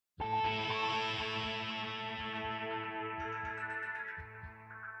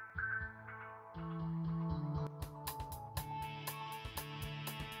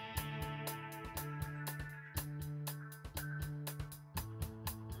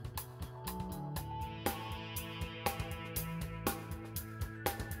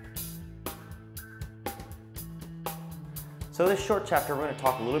So this short chapter, we're going to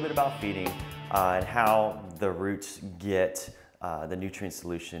talk a little bit about feeding and how the roots get the nutrient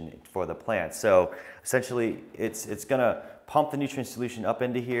solution for the plant. So essentially, it's going to pump the nutrient solution up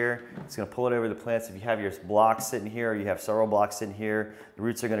into here. It's going to pull it over the plants. If you have your blocks sitting here, or you have several blocks sitting here, the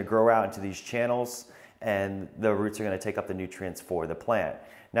roots are going to grow out into these channels, and the roots are going to take up the nutrients for the plant.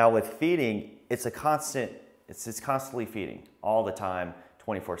 Now with feeding, it's constantly feeding all the time,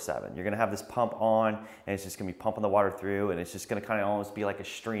 24/7. You're going to have this pump on, and it's just going to be pumping the water through, and it's just going to kind of almost be like a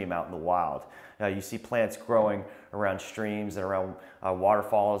stream out in the wild. Now you see plants growing around streams and around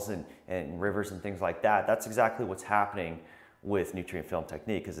waterfalls and rivers and things like that. That's exactly what's happening with nutrient film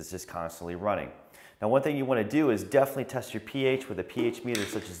technique, because it's just constantly running. Now one thing you want to do is definitely test your pH with a pH meter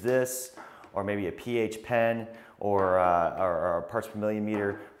such as this, or maybe a pH pen, or a parts per million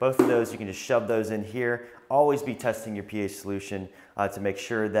meter. Both of those, you can just shove those in here. Always be testing your pH solution to make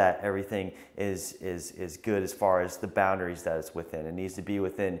sure that everything is good as far as the boundaries that it's within. It needs to be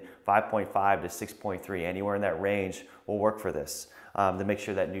within 5.5 to 6.3. Anywhere in that range will work for this to make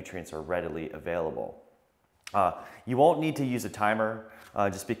sure that nutrients are readily available. You won't need to use a timer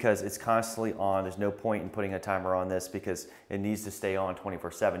just because it's constantly on. There's no point in putting a timer on this because it needs to stay on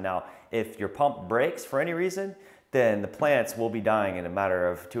 24/7. Now, if your pump breaks for any reason, then the plants will be dying in a matter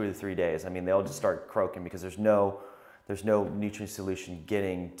of 2 to 3 days. I mean, they'll just start croaking because there's no nutrient solution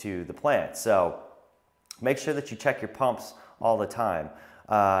getting to the plant. So make sure that you check your pumps all the time,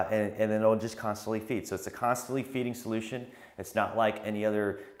 and then it'll just constantly feed. So it's a constantly feeding solution. It's not like any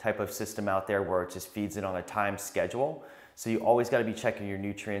other type of system out there where it just feeds it on a time schedule. So you always got to be checking your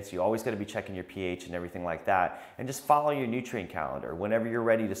nutrients. You always got to be checking your pH and everything like that. And just follow your nutrient calendar. Whenever you're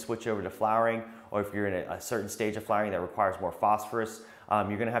ready to switch over to flowering, or if you're in a certain stage of flowering that requires more phosphorus,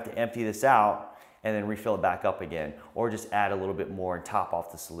 you're going to have to empty this out and then refill it back up again, or just add a little bit more and top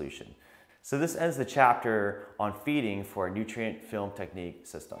off the solution. So this ends the chapter on feeding for a nutrient film technique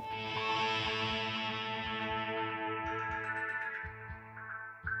system.